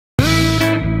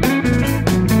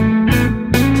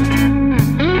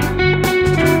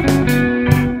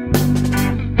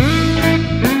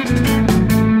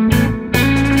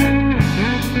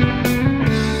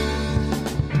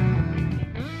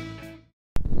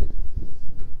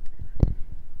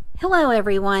Hello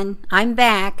everyone, I'm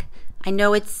back. I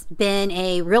know it's been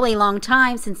a really long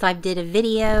time since I've did a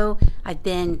video. I've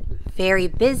been very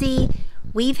busy.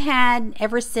 We've had,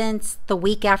 ever since the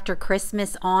week after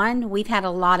Christmas on, we've had a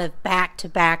lot of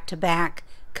back-to-back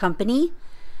company.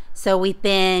 So we've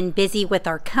been busy with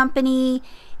our company,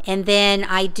 and then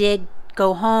I did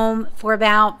go home for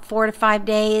about 4 to 5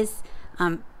 days.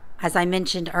 As I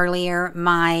mentioned earlier,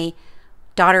 my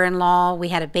daughter-in-law, we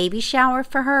had a baby shower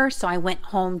for her, so I went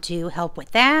home to help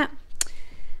with that.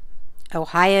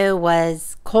 Ohio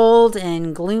was cold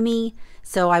and gloomy,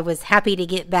 so I was happy to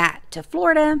get back to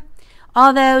Florida.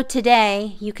 Although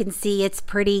today, you can see it's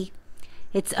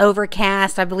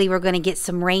overcast. I believe we're going to get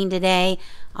some rain today.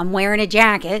 I'm wearing a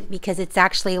jacket because it's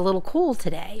actually a little cool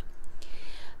today.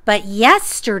 But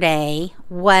yesterday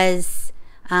was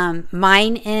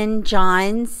mine and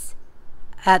John's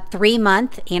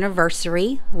 3-month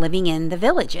anniversary living in the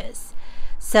Villages.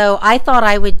 So I thought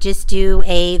I would just do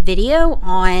a video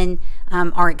on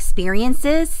our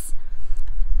experiences.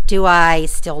 Do I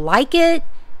still like it?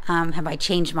 Have I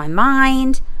changed my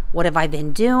mind? What have I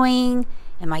been doing?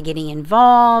 Am I getting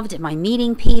involved? Am I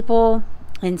meeting people?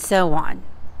 And so on.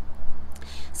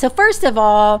 So first of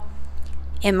all,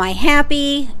 am I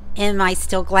happy? Am I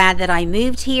still glad that I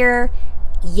moved here?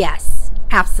 Yes,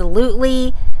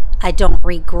 absolutely. I don't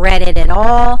regret it at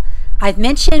all. I've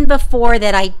mentioned before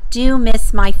that I do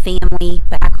miss my family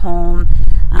back home.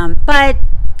 But,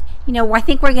 you know, I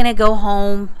think we're going to go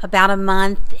home about a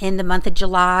month in the month of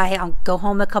July. I'll go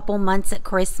home a couple months at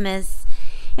Christmas.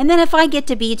 And then if I get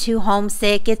to be too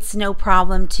homesick, it's no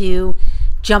problem to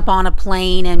jump on a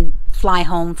plane and fly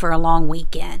home for a long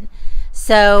weekend.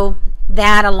 So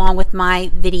that, along with my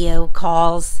video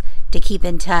calls to keep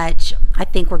in touch, I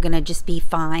think we're going to just be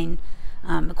fine.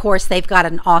 Of course, they've got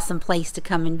an awesome place to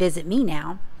come and visit me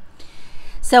now.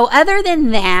 So other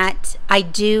than that, I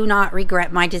do not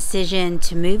regret my decision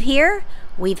to move here.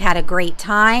 We've had a great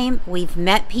time. We've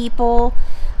met people.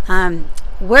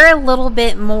 We're a little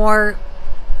bit more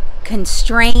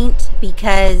constrained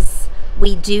because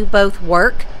we do both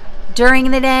work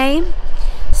during the day.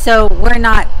 So we're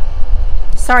not,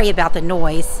 sorry about the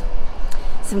noise,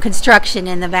 some construction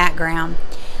in the background.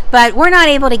 But we're not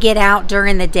able to get out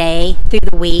during the day through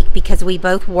the week because we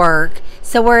both work.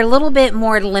 So we're a little bit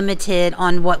more limited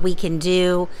on what we can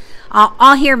do.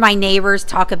 I'll hear my neighbors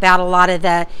talk about a lot of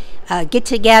the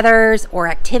get-togethers or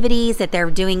activities that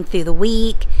they're doing through the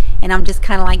week. And I'm just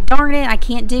kind of like, darn it, I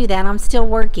can't do that. I'm still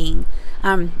working.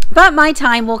 But my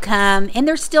time will come, and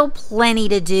there's still plenty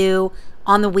to do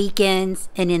on the weekends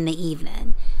and in the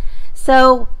evening.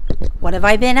 So what have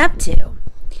I been up to?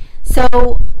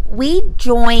 So we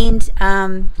joined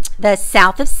the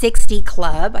South of 60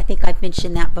 Club. I think I've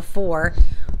mentioned that before,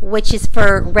 which is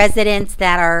for residents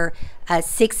that are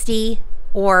 60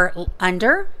 or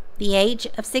under the age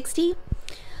of 60.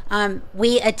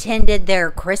 We attended their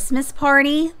Christmas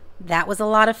party. That was a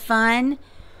lot of fun.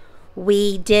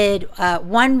 We did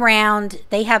one round.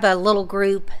 They have a little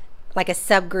group, like a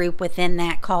subgroup within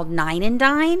that, called Nine and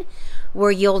Dine,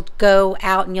 where you'll go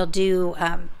out and you'll do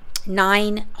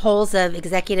 9 holes of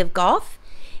executive golf,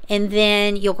 and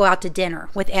then you'll go out to dinner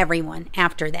with everyone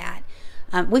after that.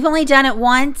 We've only done it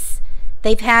once.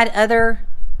 They've had other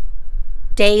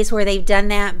days where they've done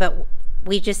that, but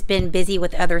we've just been busy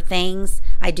with other things.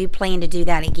 I do plan to do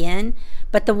that again,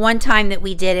 but the one time that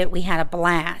we did it, we had a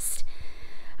blast.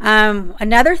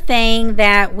 Another thing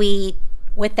that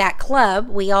with that club,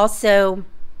 we also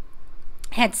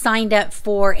had signed up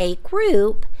for a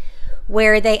group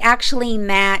where they actually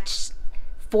match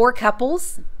 4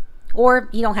 couples, or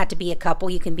you don't have to be a couple,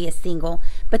 you can be a single,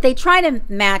 but they try to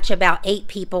match about 8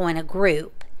 people in a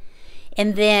group.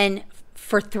 And then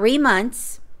for 3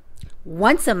 months,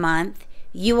 once a month,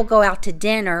 you will go out to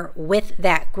dinner with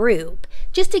that group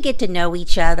just to get to know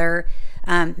each other,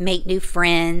 make new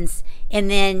friends,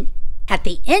 and then at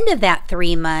the end of that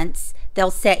 3 months, they'll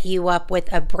set you up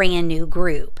with a brand new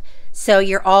group. So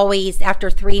you're always, after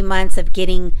 3 months of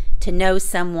getting to know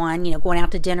someone, you know, going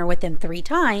out to dinner with them 3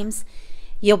 times,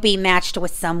 you'll be matched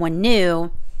with someone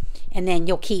new, and then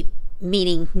you'll keep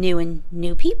meeting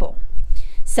new people.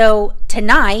 So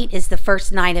tonight is the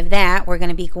first night of that. We're going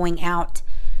to be going out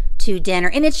to dinner,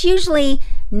 and it's usually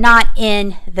not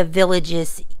in the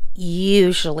Villages.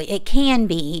 Usually it can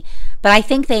be, but I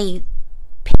think they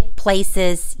pick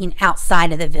places, you know,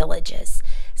 outside of the Villages,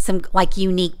 some like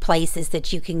unique places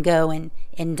that you can go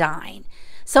and dine.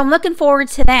 So I'm looking forward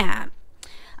to that.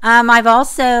 I've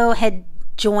also had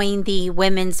joined the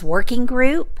women's working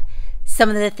group. Some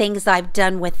of the things I've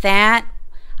done with that,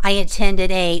 I attended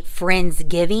a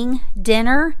Friendsgiving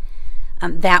dinner.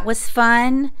 That was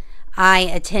fun. I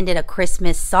attended a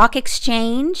Christmas sock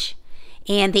exchange,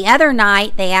 and the other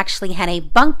night they actually had a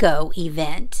bunco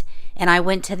event, and I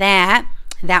went to that.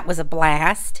 That was a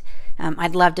blast.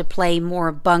 I'd love to play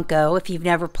more bunco. If you've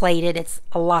never played it, it's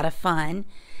a lot of fun.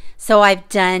 So I've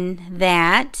done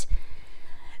that.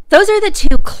 Those are the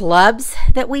two clubs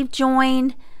that we've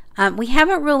joined. We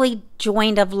haven't really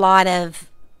joined a lot of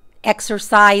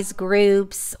exercise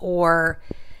groups or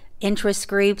interest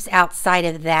groups outside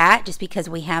of that, just because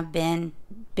we have been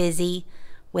busy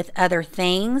with other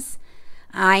things.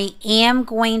 I am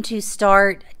going to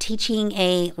start teaching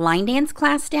a line dance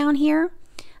class down here.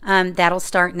 That'll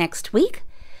start next week.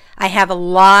 I have a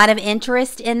lot of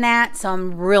interest in that, so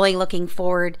I'm really looking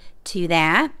forward to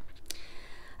that.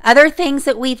 Other things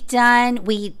that we've done,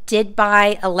 we did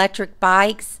buy electric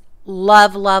bikes.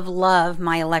 Love, love, love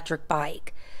my electric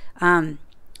bike.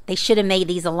 They should have made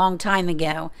these a long time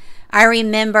ago. I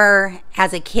remember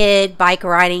as a kid bike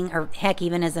riding, or heck,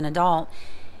 even as an adult,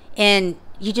 and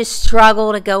you just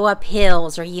struggle to go up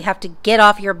hills, or you have to get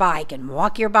off your bike and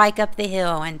walk your bike up the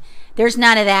hill, and there's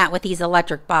none of that with these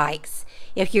electric bikes.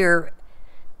 If you're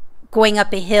going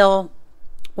up a hill,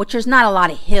 which there's not a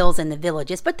lot of hills in the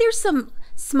villages, but there's some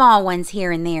small ones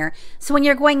here and there. So when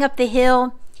you're going up the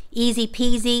hill, easy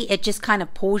peasy, it just kind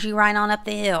of pulls you right on up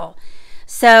the hill.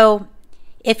 So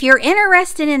if you're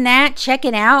interested in that, check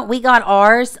it out. We got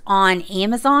ours on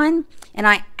Amazon, and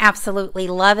I absolutely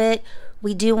love it.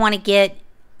 We do want to get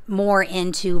more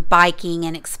into biking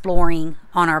and exploring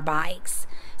on our bikes.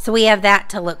 So we have that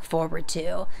to look forward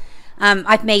to.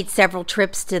 I've made several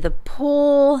trips to the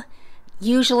pool,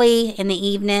 usually in the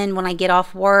evening when I get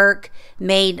off work.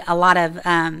 Met a lot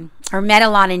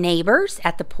of neighbors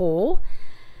at the pool.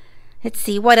 Let's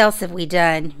see, what else have we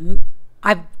done?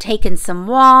 I've taken some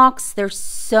walks. There's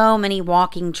so many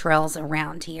walking trails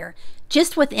around here.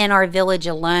 Just within our village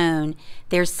alone,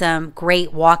 there's some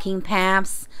great walking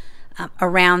paths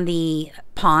around the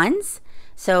ponds.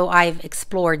 So I've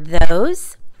explored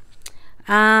those.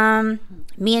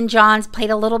 Me and John's played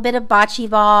a little bit of bocce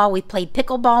ball. We played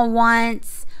pickleball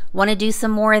once. Want to do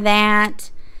some more of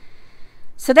that.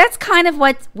 So that's kind of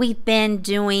what we've been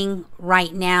doing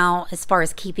right now as far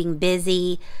as keeping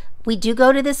busy. We do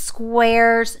go to the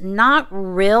squares, not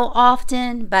real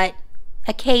often, but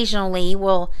occasionally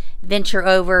we'll venture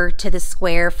over to the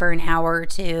square for an hour or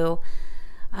two.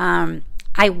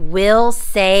 I will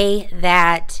say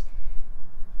that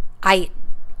I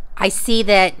see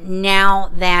that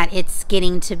now that it's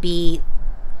getting to be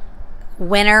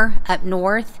winter up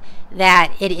north,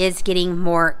 that it is getting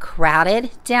more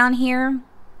crowded down here.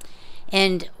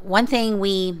 And one thing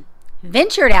we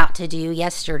ventured out to do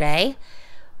yesterday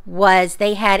was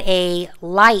they had a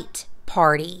light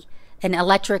party, an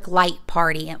electric light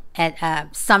party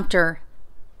at Sumter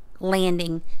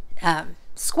Landing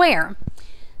Square.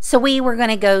 So we were going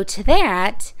to go to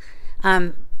that.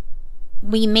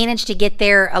 We managed to get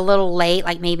there a little late,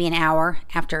 like maybe an hour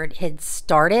after it had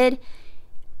started.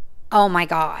 Oh my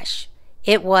gosh.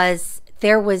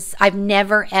 I've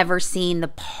never ever seen the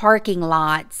parking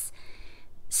lots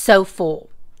so full.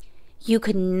 You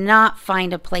could not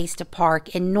find a place to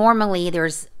park, and normally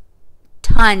there's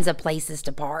tons of places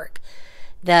to park.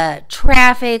 The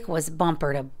traffic was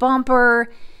bumper to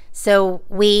bumper, so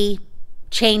we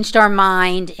changed our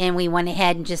mind and we went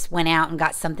ahead and just went out and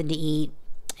got something to eat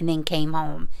and then came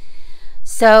home.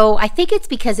 So I think it's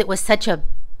because it was such a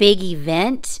big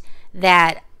event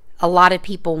that a lot of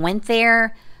people went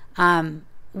there.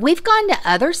 We've gone to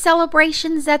other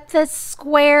celebrations at the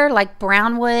square, like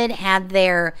Brownwood had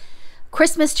their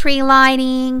Christmas tree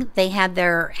lighting, they had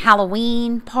their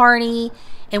Halloween party,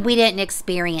 and we didn't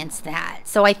experience that.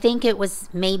 So I think it was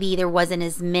maybe there wasn't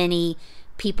as many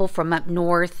people from up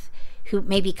north who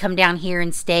maybe come down here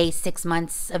and stay 6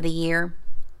 months of the year.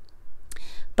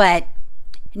 But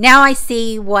now I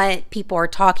see what people are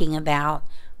talking about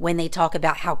when they talk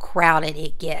about how crowded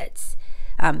it gets,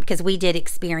 because we did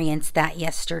experience that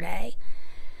yesterday.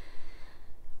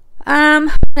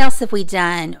 What else have we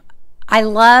done? I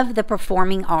love the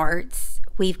performing arts.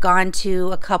 We've gone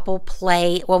to a couple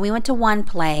we went to one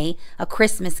play, A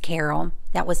Christmas Carol.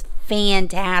 That was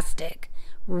fantastic.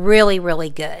 Really, really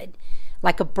good.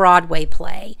 Like a Broadway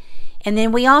play. And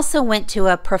then we also went to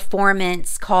a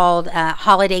performance called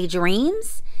Holiday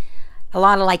Dreams. A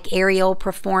lot of like aerial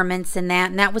performance in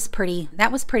that, and that was pretty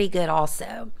good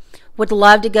also. Would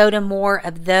love to go to more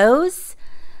of those.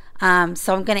 So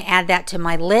I'm going to add that to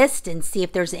my list and see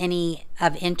if there's any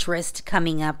of interest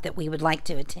coming up that we would like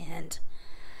to attend.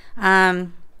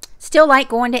 Still like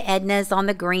going to Edna's on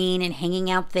the Green and hanging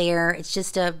out there. It's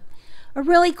just a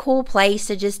really cool place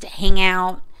to just hang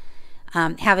out.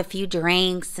 have a few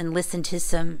drinks, and listen to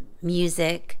some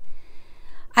music.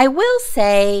 I will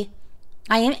say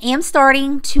I am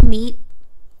starting to meet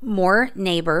more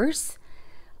neighbors.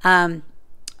 One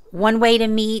way to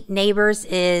meet neighbors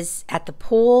is at the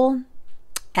pool,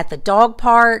 at the dog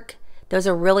park. Those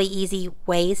are really easy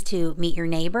ways to meet your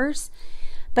neighbors.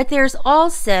 But there's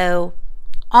also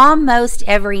almost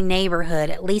every neighborhood,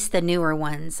 at least the newer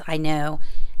ones I know,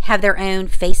 have their own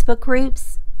Facebook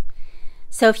groups.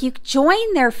 So if you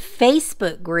join their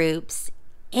Facebook groups,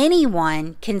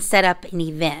 anyone can set up an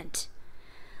event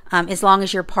as long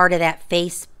as you're part of that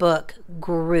Facebook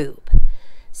group.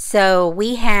 So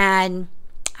we had,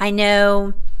 I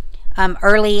know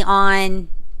early on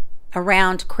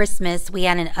around Christmas, we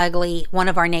had one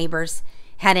of our neighbors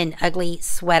had an ugly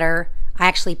sweater. I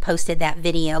actually posted that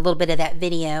video, a little bit of that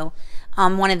video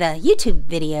on one of the YouTube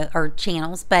video or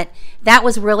channels, but that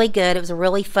was really good. It was a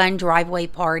really fun driveway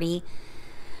party.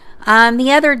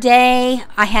 The other day,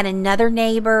 I had another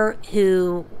neighbor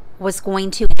who was going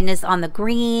to end us on the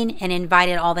green and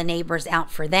invited all the neighbors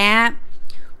out for that.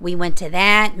 We went to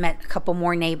that, met a couple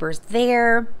more neighbors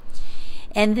there.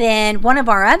 And then one of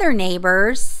our other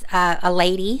neighbors, a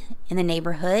lady in the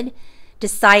neighborhood,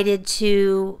 decided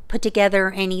to put together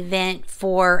an event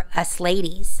for us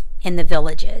ladies in the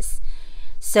villages.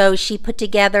 So she put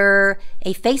together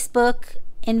a Facebook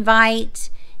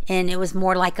invite, and it was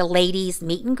more like a ladies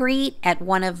meet and greet at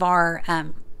one of our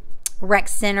rec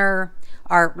center,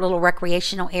 our little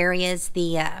recreational areas,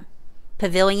 the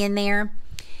pavilion there.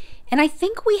 And I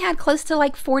think we had close to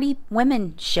like 40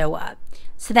 women show up.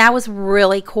 So that was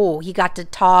really cool. You got to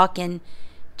talk and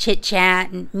chit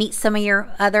chat and meet some of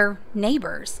your other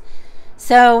neighbors.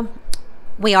 So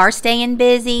we are staying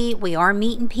busy. We are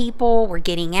meeting people. We're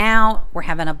getting out. We're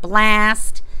having a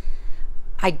blast.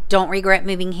 I don't regret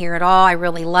moving here at all. I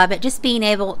really love it. Just being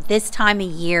able this time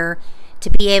of year to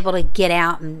be able to get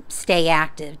out and stay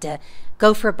active, to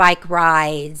go for bike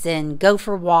rides and go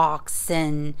for walks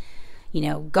and, you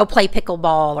know, go play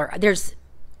pickleball, or there's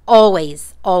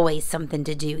always something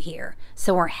to do here.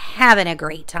 So we're having a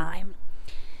great time.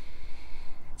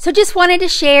 So just wanted to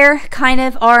share kind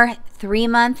of our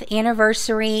 3-month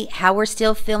anniversary, how we're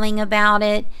still feeling about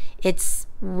it. It's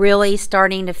really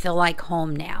starting to feel like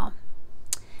home now.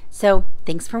 So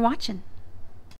thanks for watching.